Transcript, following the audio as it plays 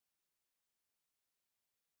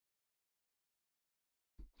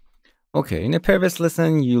Okay, in the previous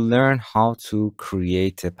lesson, you learned how to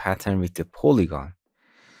create a pattern with the polygon.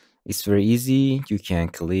 It's very easy. You can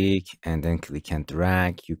click and then click and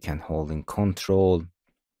drag. You can hold in control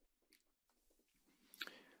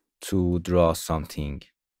to draw something.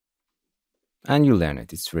 And you learn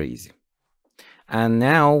it. It's very easy. And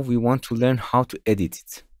now we want to learn how to edit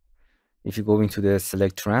it. If you go into the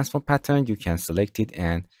select transform pattern, you can select it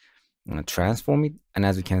and transform it. And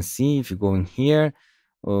as you can see, if you go in here,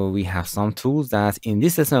 we have some tools that in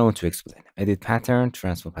this lesson I want to explain. Edit pattern,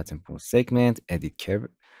 transform pattern point segment, edit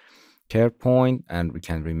curve point, and we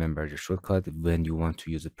can remember the shortcut when you want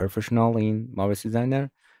to use a professional in Marvel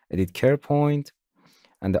Designer, edit curve point,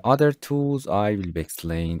 and the other tools I will be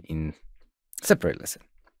explained in separate lesson.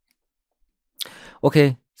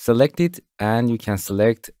 Okay, select it and you can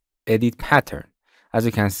select edit pattern. As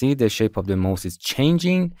you can see, the shape of the mouse is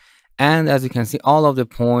changing, and as you can see, all of the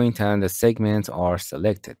point and the segments are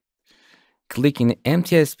selected. Click in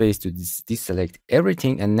empty space to deselect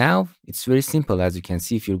everything, and now it's very simple. As you can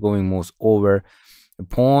see, if you're going mouse over the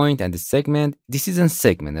point and the segment, this is a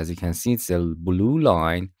segment. As you can see, it's a blue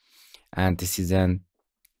line, and this is a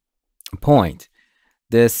point.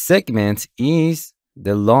 The segment is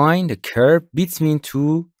the line, the curve between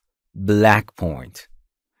two black point.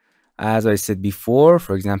 As I said before,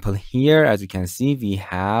 for example, here, as you can see, we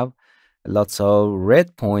have lots of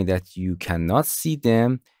red point that you cannot see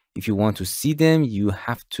them. If you want to see them, you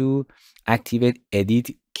have to activate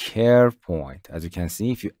edit curve point. As you can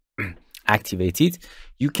see, if you activate it,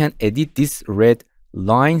 you can edit these red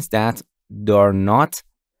lines that they are not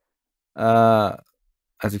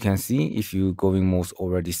as you can see, if you going mouse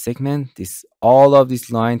over this segment, all of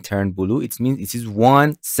this line turn blue. It means it is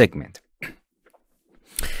one segment.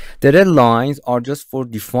 The red lines are just for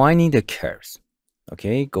defining the curves.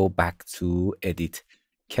 Okay, go back to edit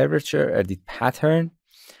curvature, edit pattern.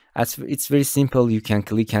 As it's very simple, you can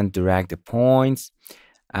click and drag the points,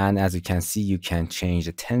 and as you can see, you can change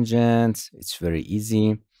the tangent. It's very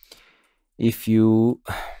easy. If you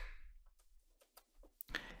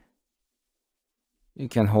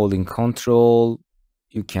can hold in control,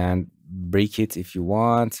 you can break it if you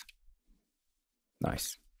want.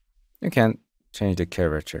 Nice. You can change the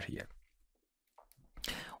curvature here,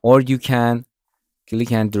 or you can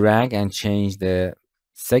click and drag and change the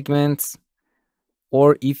segments,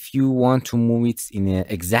 or if you want to move it in an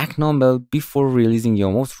exact number before releasing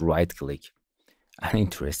your mouse, right click. And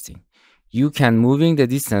interesting, you can moving the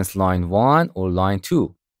distance line 1 or line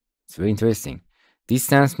 2. It's very interesting.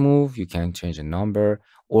 Distance move, you can change a number,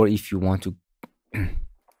 or if you want to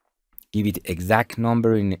give it exact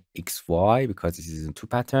number in XY, because this is a 2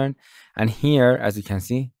 pattern. And here, as you can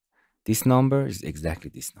see, this number is exactly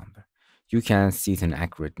this number. You can see it an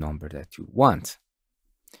accurate number that you want.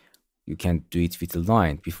 You can do it with a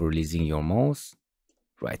line before releasing your mouse,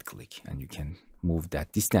 right click, and you can move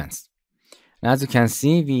that distance. And as you can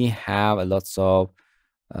see, we have a lots of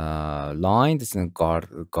lines. This is a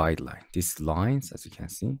guideline. These lines, as you can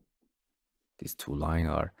see, these two lines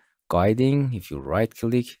are guiding. If you right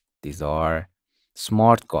click, these are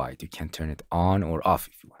smart guide. You can turn it on or off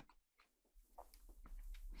if you want.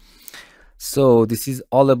 So this is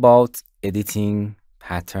all about editing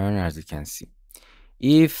pattern, as you can see.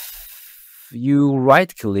 If you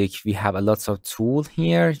right click, we have a lots of tools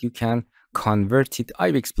here. You can convert it. I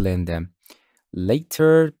will explain them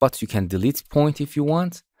later, but you can delete point if you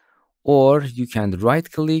want, or you can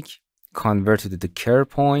right click, convert it to the curve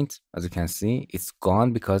point. As you can see, it's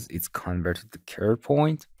gone because it's converted to curve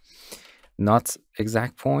point, not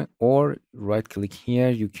exact point, or right click here,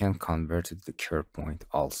 you can convert it to the curve point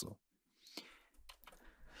also.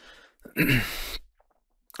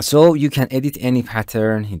 So you can edit any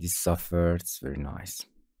pattern in this software. It's very nice.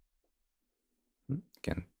 You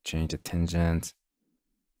can change the tangent.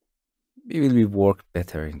 It will work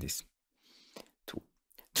better in this tool.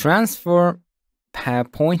 Transfer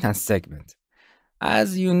point and segment.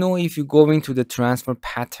 As you know, if you go into the transfer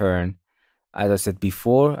pattern, as I said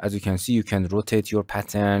before, as you can see, you can rotate your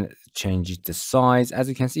pattern, change the size. As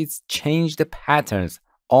you can see, it's changed the patterns,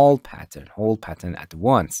 whole pattern at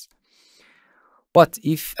once. But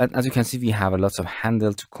as you can see, we have a lot of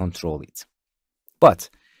handle to control it. But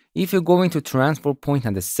if you're going to transfer point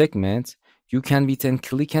and the segment, you can then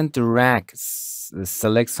click and drag,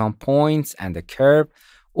 select some points and the curve,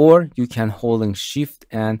 or you can hold in shift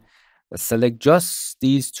and select just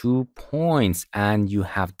these 2 points, and you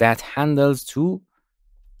have that handles to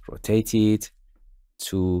rotate it,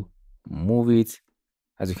 to move it.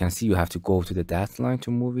 As you can see, you have to go to the data line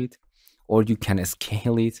to move it, or you can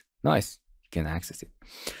scale it. Nice, you can access it.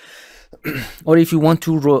 Or if you want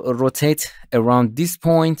to rotate around this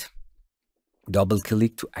point, Double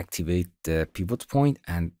click to activate the pivot point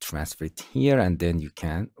and transfer it here, and then you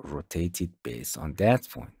can rotate it based on that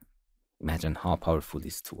point. Imagine how powerful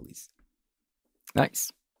this tool is.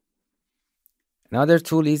 Nice. Another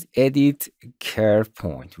tool is edit curve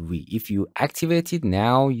point V. If you activate it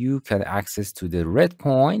now, you can access to the red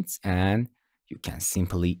points and you can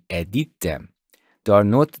simply edit them. They are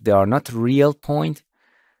not real point.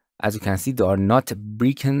 As you can see, they are not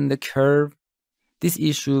breaking the curve. This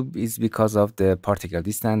issue is because of the particle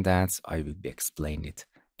distance that I will be explaining it.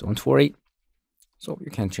 Don't worry. So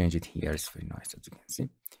you can change it here. It's very nice, as you can see.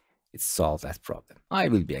 It solves that problem. I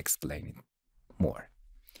will be explaining more.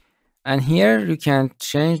 And here you can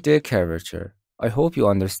change the curvature. I hope you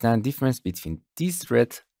understand the difference between this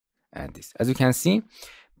red and this. As you can see,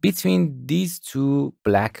 between these two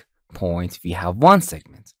black points, we have one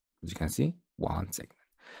segment. As you can see, one segment.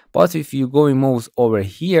 But if you go and move over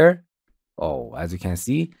here, as you can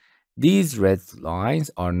see, these red lines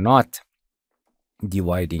are not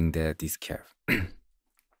dividing this curve.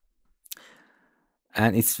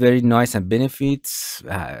 And it's very nice and benefits,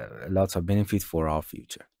 lots of benefit for our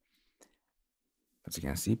future. As you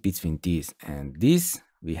can see, between this and this,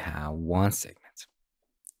 we have one segment.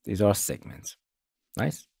 These are segments.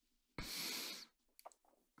 Nice.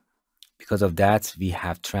 Because of that, we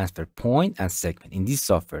have transfer point and segment. In this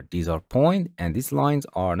software, these are point and these lines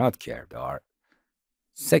are not curved, they are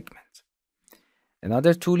segments.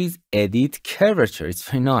 Another tool is edit curvature. It's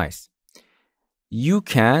very nice. You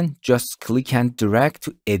can just click and drag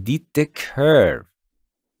to edit the curve.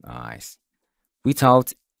 Nice.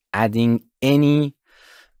 Without adding any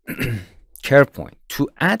curve point. To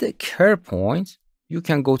add a curve point, you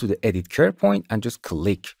can go to the edit curve point and just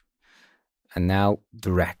click. And now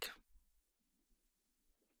drag.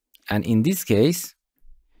 And in this case,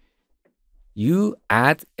 you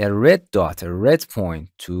add a red dot, a red point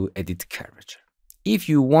to edit curvature. If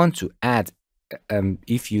you want to add,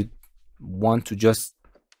 if you want to just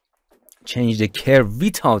change the curve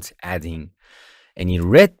without adding any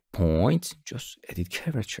red point, just edit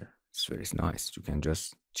curvature. It's very nice. You can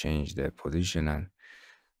just change the position and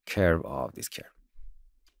curve of this curve.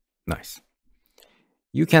 Nice.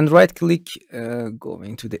 You can right click,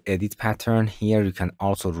 going to the edit pattern here. You can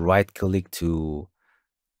also right click to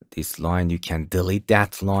this line. You can delete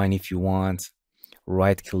that line if you want.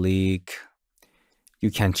 Right click.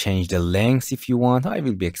 You can change the length if you want. I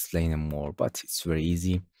will be explaining more, but it's very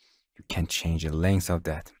easy. You can change the length of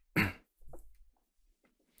that.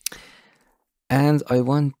 And I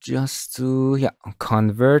want just to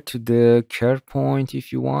convert to the curve point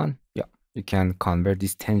if you want. You can convert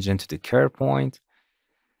this tangent to the curve point.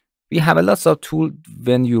 We have a lots of tools.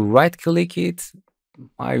 When you right click it,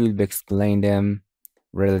 I will be explain them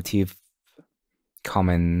relative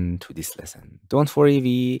common to this lesson. Don't worry,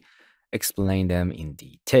 we explain them in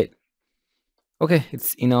detail. Okay,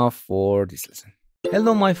 it's enough for this lesson.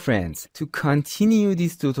 Hello my friends, to continue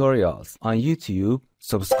these tutorials on YouTube,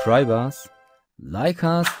 subscribe us, like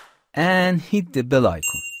us, and hit the bell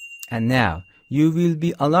icon. And now you will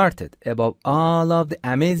be alerted about all of the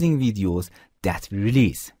amazing videos that we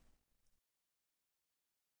release.